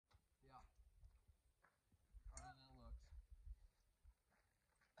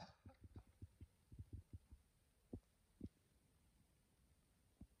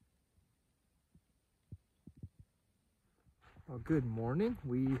Well, good morning.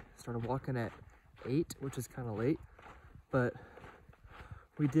 We started walking at 8, which is kind of late, but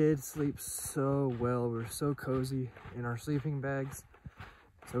we did sleep so well. We were so cozy in our sleeping bags,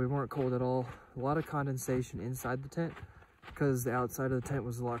 so we weren't cold at all. A lot of condensation inside the tent because the outside of the tent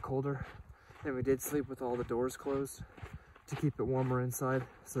was a lot colder, and we did sleep with all the doors closed to keep it warmer inside.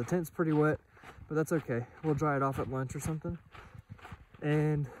 So the tent's pretty wet, but that's okay. We'll dry it off at lunch or something.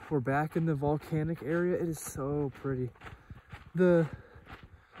 And we're back in the volcanic area. It is so pretty. The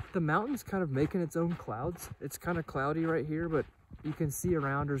mountain's kind of making its own clouds. It's kind of cloudy right here, but you can see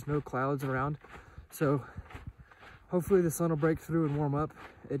around, there's no clouds around. So hopefully the sun will break through and warm up.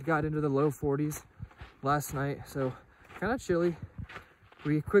 It got into the low 40s last night, so kind of chilly.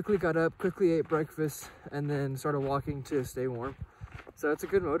 We quickly got up, quickly ate breakfast, and then started walking to stay warm. So it's a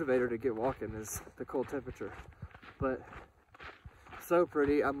good motivator to get walking, is the cold temperature. But so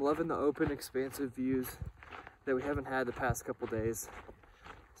pretty. I'm loving the open, expansive views that we haven't had the past couple days.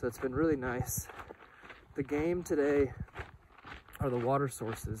 So it's been really nice. The game today are the water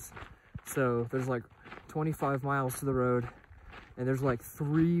sources. So there's like 25 miles to the road, and there's like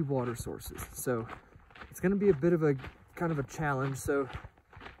 3 water sources. So it's gonna be a bit of a kind of a challenge. So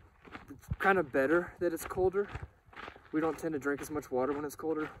it's kind of better that it's colder. We don't tend to drink as much water when it's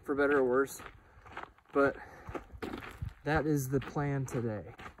colder, for better or worse. But that is the plan today.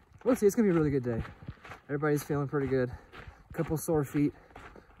 We'll see, it's gonna be a really good day. Everybody's feeling pretty good. A couple sore feet.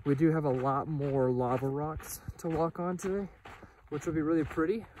 We do have a lot more lava rocks to walk on today, which will be really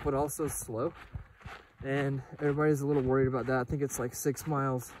pretty, but also slow. And everybody's a little worried about that. I think it's like 6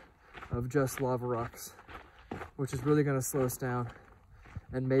 miles of just lava rocks, which is really gonna slow us down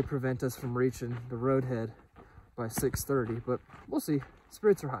and may prevent us from reaching the roadhead by 6:30, but we'll see.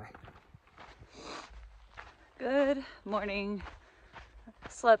 Spirits are high. Good morning.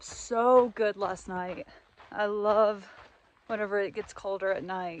 Slept so good last night. I love whenever it gets colder at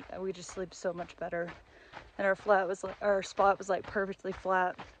night. We just sleep so much better. And our spot was like perfectly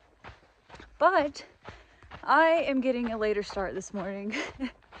flat. But I am getting a later start this morning.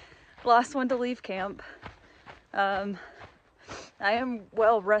 Last one to leave camp. I am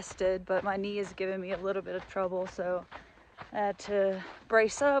well rested, but my knee is giving me a little bit of trouble, so I had to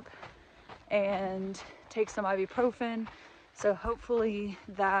brace up and take some ibuprofen. So hopefully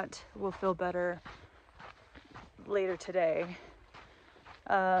that will feel better later today.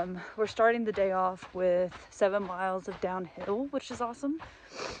 We're starting the day off with 7 miles of downhill, which is awesome.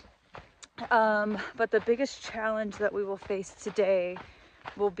 But the biggest challenge that we will face today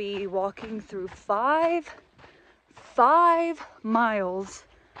will be walking through five miles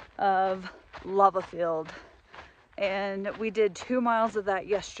of lava field. And we did 2 miles of that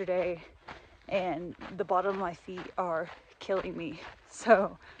yesterday, and the bottom of my feet are killing me.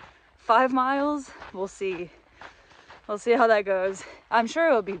 So 5 miles, we'll see. We'll see how that goes. I'm sure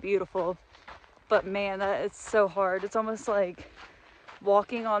it'll be beautiful, but man, it's so hard. It's almost like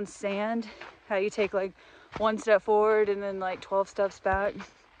walking on sand, how you take like 1 step forward and then like 12 steps back. It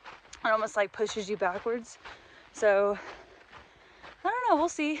almost like pushes you backwards. So I don't know, we'll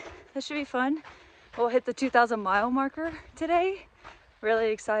see. This should be fun. We'll hit the 2,000 mile marker today.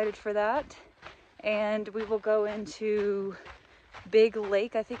 Really excited for that. And we will go into Big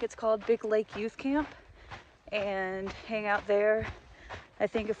Lake, I think it's called Big Lake Youth Camp, and hang out there. I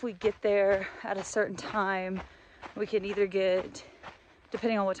think if we get there at a certain time, we can either get,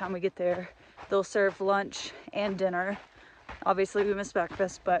 depending on what time we get there, they'll serve lunch and dinner. Obviously we missed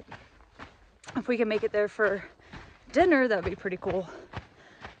breakfast, but if we can make it there for dinner, that'd be pretty cool.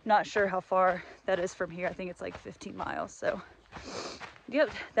 Not sure how far that is from here. I think it's like 15 miles, so yep,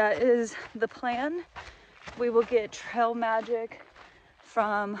 that is the plan. We will get trail magic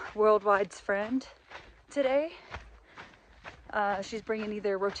from Worldwide's friend today. She's bringing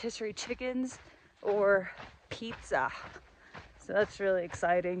either rotisserie chickens or pizza. So that's really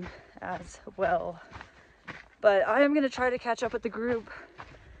exciting as well. But I am going to try to catch up with the group.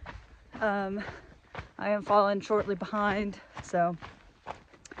 I am falling shortly behind. So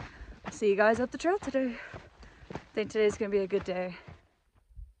I'll see you guys up the trail today. I think today's going to be a good day.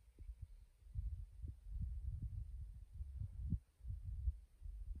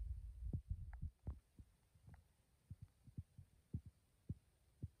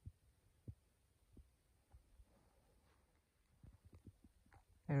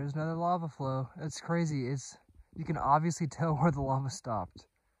 There's another lava flow. It's crazy. You can obviously tell where the lava stopped.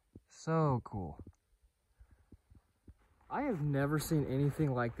 So cool. I have never seen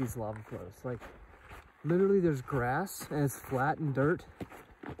anything like these lava flows. Like, literally there's grass and it's flat and dirt,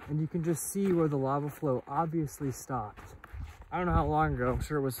 and you can just see where the lava flow obviously stopped. I don't know how long ago. I'm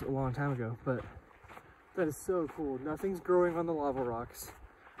sure it was a long time ago, but That is so cool. Nothing's growing on the lava rocks,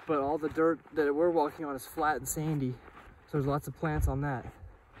 but all the dirt that we're walking on is flat and sandy. So there's lots of plants on that.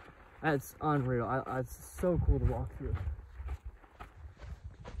 That's unreal. It's so cool to walk through.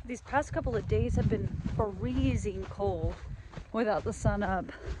 These past couple of days have been freezing cold without the sun up.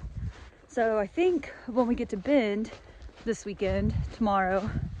 So I think when we get to Bend this weekend, tomorrow,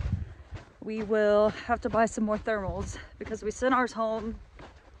 we will have to buy some more thermals because we sent ours home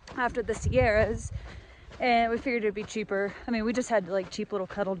after the Sierras and we figured it'd be cheaper. I mean, we just had like cheap little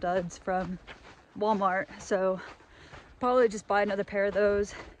cuddle duds from Walmart, so probably just buy another pair of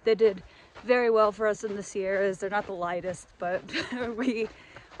those. They did very well for us in the Sierras. They're not the lightest, but we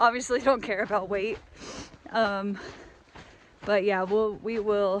obviously don't care about weight. But yeah, we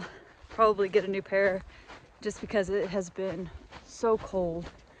will probably get a new pair just because it has been so cold.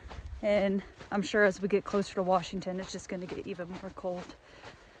 And I'm sure as we get closer to Washington, it's just going to get even more cold.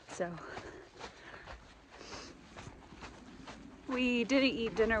 So we didn't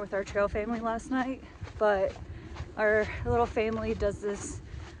eat dinner with our trail family last night, but our little family does this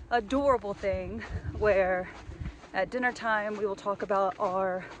adorable thing where at dinner time we will talk about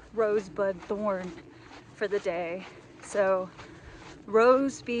our rosebud thorn for the day. So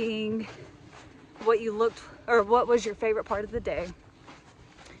rose being what you looked, or what was your favorite part of the day,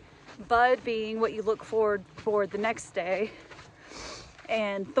 bud being what you look forward for the next day,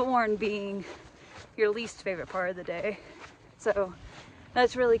 and thorn being your least favorite part of the day. So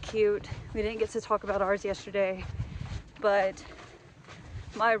that's really cute. We didn't get to talk about ours yesterday, but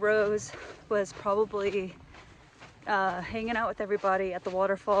my rose was probably hanging out with everybody at the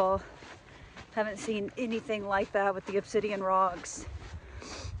waterfall. Haven't seen anything like that with the obsidian rocks.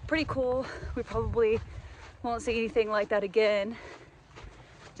 Pretty cool. We probably won't see anything like that again,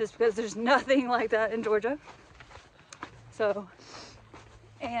 just because there's nothing like that in Georgia. So,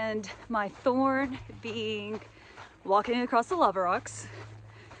 and my thorn being walking across the lava rocks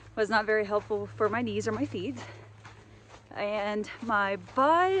was not very helpful for my knees or my feet. And my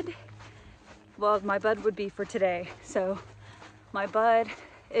bud, well, my bud would be for today. So my bud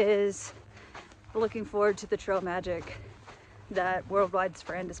is looking forward to the trail magic that Worldwide's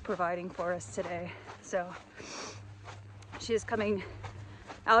friend is providing for us today. So she is coming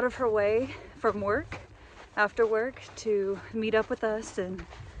out of her way from work, after work, to meet up with us and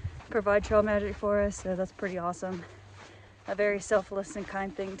provide trail magic for us. So that's pretty awesome. A very selfless and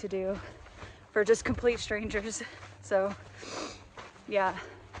kind thing to do for just complete strangers. So yeah,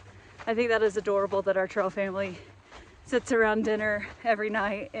 I think that is adorable that our trail family sits around dinner every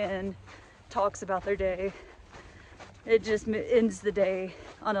night and talks about their day. It just ends the day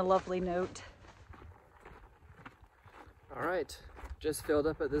on a lovely note. All right, just filled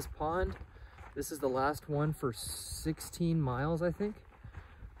up at this pond. This is the last one for 16 miles, I think.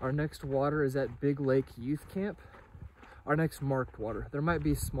 Our next water is at Big Lake Youth Camp. Our next marked water. There might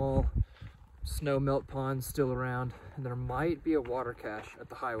be small snow melt ponds still around, and there might be a water cache at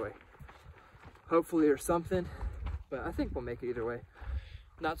the highway. Hopefully there's something, but I think we'll make it either way.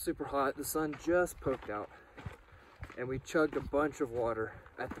 Not super hot, the sun just poked out, and we chugged a bunch of water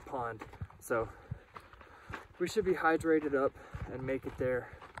at the pond, so we should be hydrated up and make it there,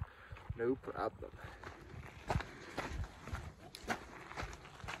 no problem.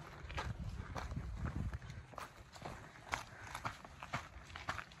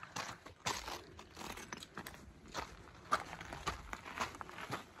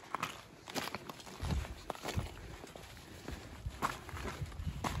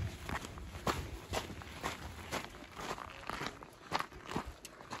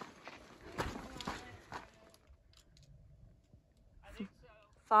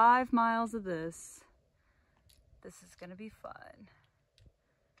 5 miles of this. This is gonna be fun.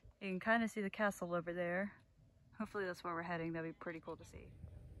 You can kind of see the castle over there. Hopefully that's where we're heading. That'd be pretty cool to see.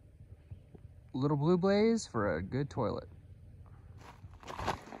 Little blue blaze for a good toilet.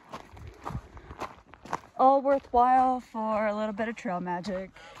 All worthwhile for a little bit of trail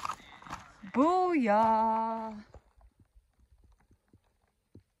magic. Booyah!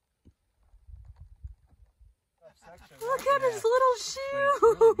 Look at his little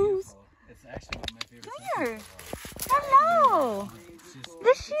shoes! It's actually one of my favorite. Come here! Hello!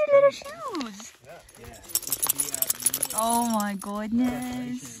 The little shoes! Oh my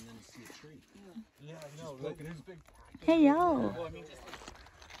goodness! Hey yo!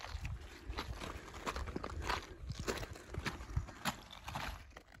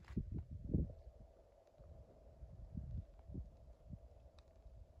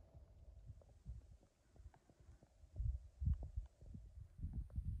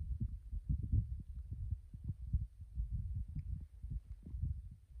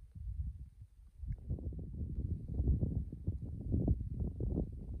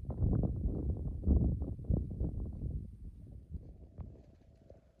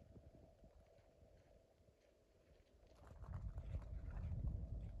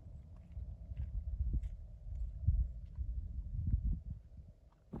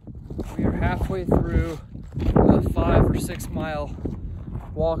 halfway through a 5 or 6 mile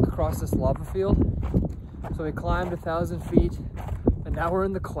walk across this lava field. So we climbed 1,000 feet and now we're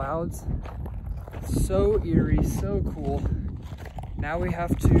in the clouds. So eerie, so cool. Now we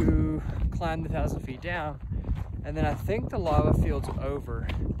have to climb the 1,000 feet down, and then I think the lava field's over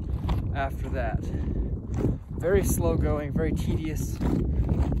after that. Very slow going, very tedious.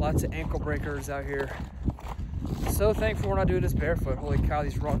 Lots of ankle breakers out here. So thankful we're not doing this barefoot. Holy cow,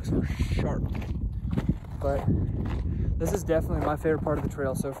 these rocks are sharp. But this is definitely my favorite part of the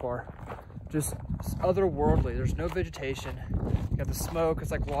trail so far. Just otherworldly. There's no vegetation. You got the smoke.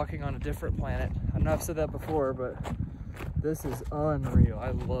 It's like walking on a different planet. I know I've said that before, but this is unreal.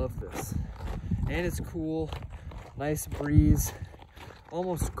 I love this. And it's cool. Nice breeze.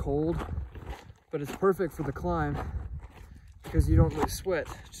 Almost cold, but it's perfect for the climb because you don't really sweat.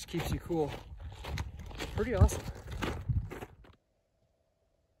 It just keeps you cool. Pretty awesome.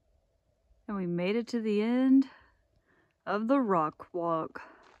 And we made it to the end of the rock walk.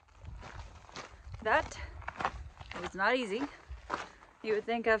 That was not easy. You would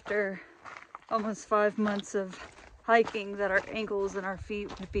think after almost 5 months of hiking that our ankles and our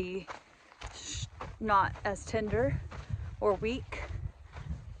feet would be not as tender or weak.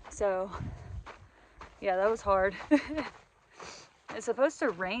 So yeah, that was hard. It's supposed to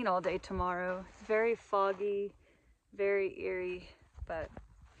rain all day tomorrow. It's very foggy, very eerie, but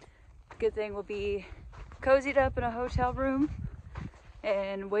good thing we'll be cozied up in a hotel room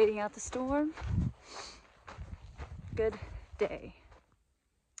and waiting out the storm. Good day.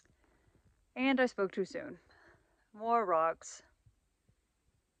 And I spoke too soon. More rocks.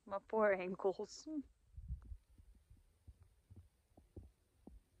 My poor ankles.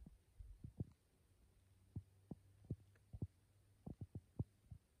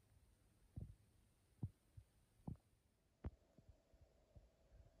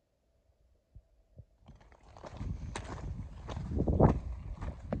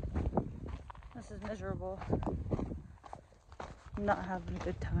 This is miserable. I'm not having a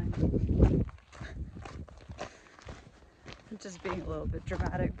good time. I'm just being a little bit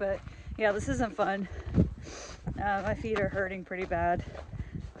dramatic, but yeah, this isn't fun. My feet are hurting pretty bad.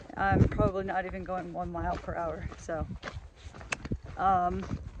 I'm probably not even going 1 mile per hour, so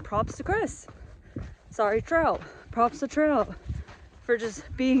props to Crest. Sorry, Trail. Props to Trail for just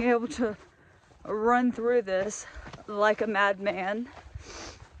being able to run through this like a madman.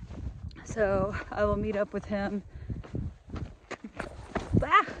 So I will meet up with him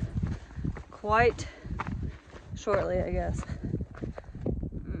quite shortly, I guess.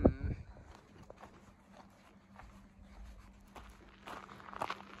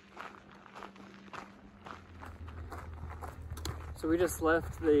 So we just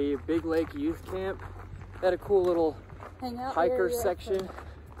left the Big Lake Youth Camp. They had a cool little hiker section.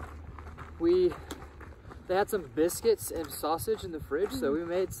 They had some biscuits and sausage in the fridge, so we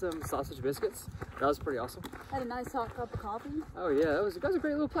made some sausage biscuits. That was pretty awesome. Had a nice hot cup of coffee. Oh yeah, that was a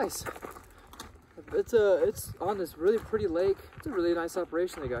great little place. It's on this really pretty lake. It's a really nice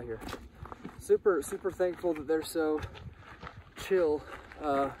operation they got here. Super thankful that they're so chill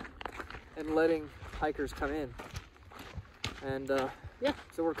and letting hikers come in. And yeah,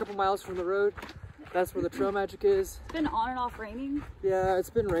 so we're a couple miles from the road. That's where the trail magic is. It's been on and off raining. Yeah, it's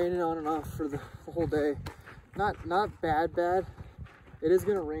been raining on and off for the whole day. Not bad. It is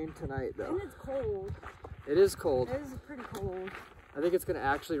gonna rain tonight though. And it's cold. It is cold. It is pretty cold. I think it's gonna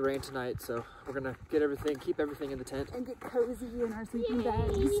actually rain tonight, so we're gonna keep everything in the tent. And get cozy in our sleeping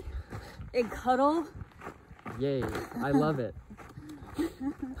bags. And cuddle. Yay, I love it.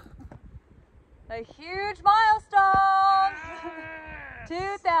 A huge milestone!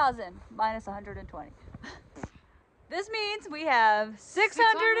 2,000 minus 120. This means we have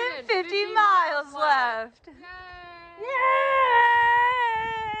 650 miles left. Yay!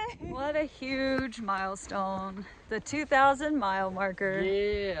 What a huge milestone. The 2,000 mile marker.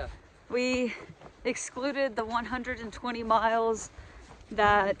 Yeah. We excluded the 120 miles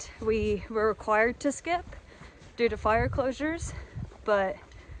that we were required to skip due to fire closures, but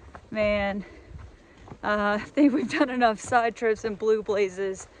man, I think we've done enough side trips and blue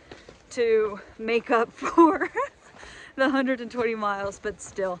blazes to make up for the 120 miles, but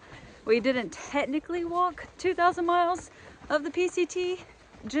still, we didn't technically walk 2,000 miles of the PCT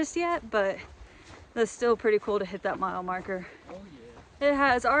just yet, but that's still pretty cool to hit that mile marker. Oh yeah. It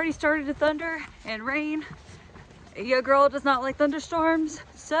has already started to thunder and rain. Your girl does not like thunderstorms,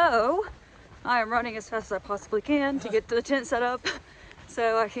 so I am running as fast as I possibly can to get the tent set up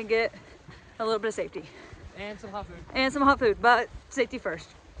so I can get a little bit of safety. And some hot food. And some hot food, but safety first.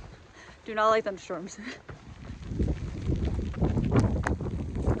 Do not like thunderstorms.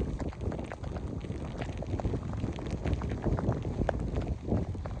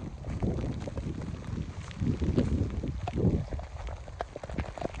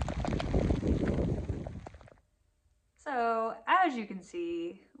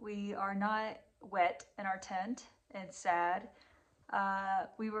 Luckily, we are not wet in our tent and sad.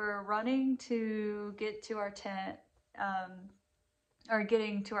 We were running to get to our tent, or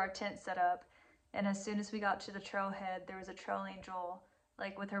getting to our tent set up. And as soon as we got to the trailhead, there was a trail angel,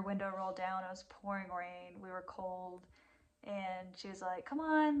 like with her window rolled down. It was pouring rain. We were cold. And she was like, come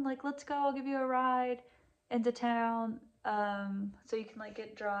on, like, let's go. I'll give you a ride into town, so you can like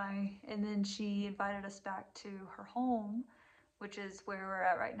get dry. And then she invited us back to her home, which is where we're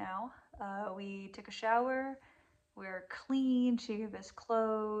at right now. We took a shower. We're clean. She gave us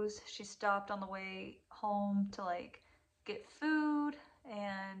clothes. She stopped on the way home to like get food,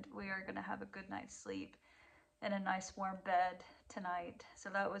 and we are gonna have a good night's sleep in a nice warm bed tonight. So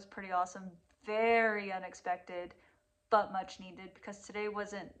that was pretty awesome. Very unexpected, but much needed, because today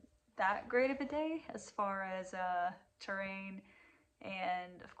wasn't that great of a day as far as terrain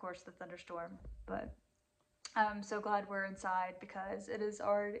and of course the thunderstorm. But I'm so glad we're inside, because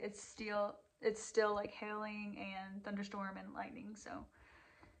it's still like hailing and thunderstorm and lightning. So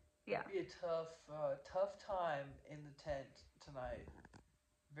yeah, It'd be a tough time in the tent tonight.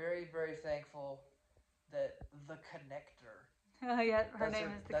 Very, very thankful that the connector. yeah, her name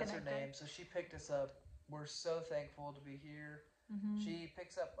is the That's connector. her name. So she picked us up. We're so thankful to be here. Mm-hmm. She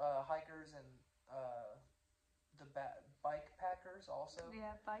picks up hikers and the bike packers also.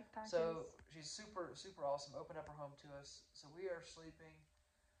 Yeah, bike packers. So she's super, super awesome. Opened up her home to us. So we are sleeping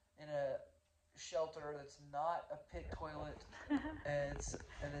in a shelter that's not a pit toilet, and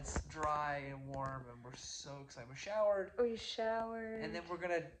it's dry and warm, and we're so excited. We showered, and then we're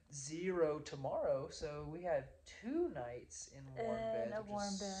gonna zero tomorrow. So we had 2 nights in warm beds,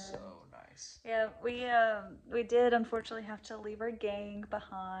 which is so nice. Yeah, we did unfortunately have to leave our gang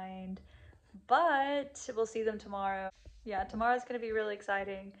behind, but we'll see them tomorrow. Yeah, tomorrow's gonna be really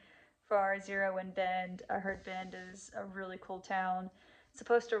exciting for our Zero in Bend. I heard Bend is a really cool town. It's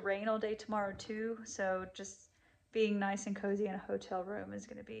supposed to rain all day tomorrow too, so just being nice and cozy in a hotel room is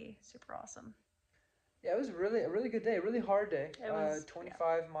gonna be super awesome. Yeah, it was a really good day, a really hard day. It was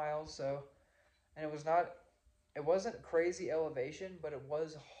 25 miles, so, and it wasn't crazy elevation, but it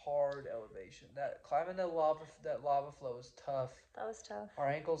was hard elevation. That climbing that lava flow was tough. That was tough. Our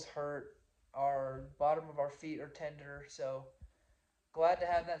ankles hurt. Our bottom of our feet are tender. So glad to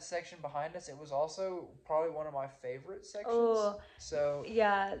have that section behind us. It was also probably one of my favorite sections. Oh, so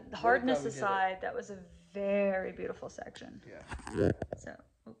yeah. Hardness aside, that was a very beautiful section. Yeah. So,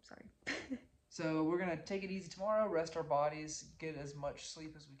 oops, sorry. So we're gonna take it easy tomorrow. Rest our bodies. Get as much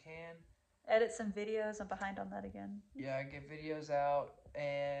sleep as we can. Edit some videos. I'm behind on that again. Yeah, get videos out,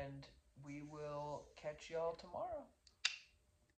 and we will catch y'all tomorrow.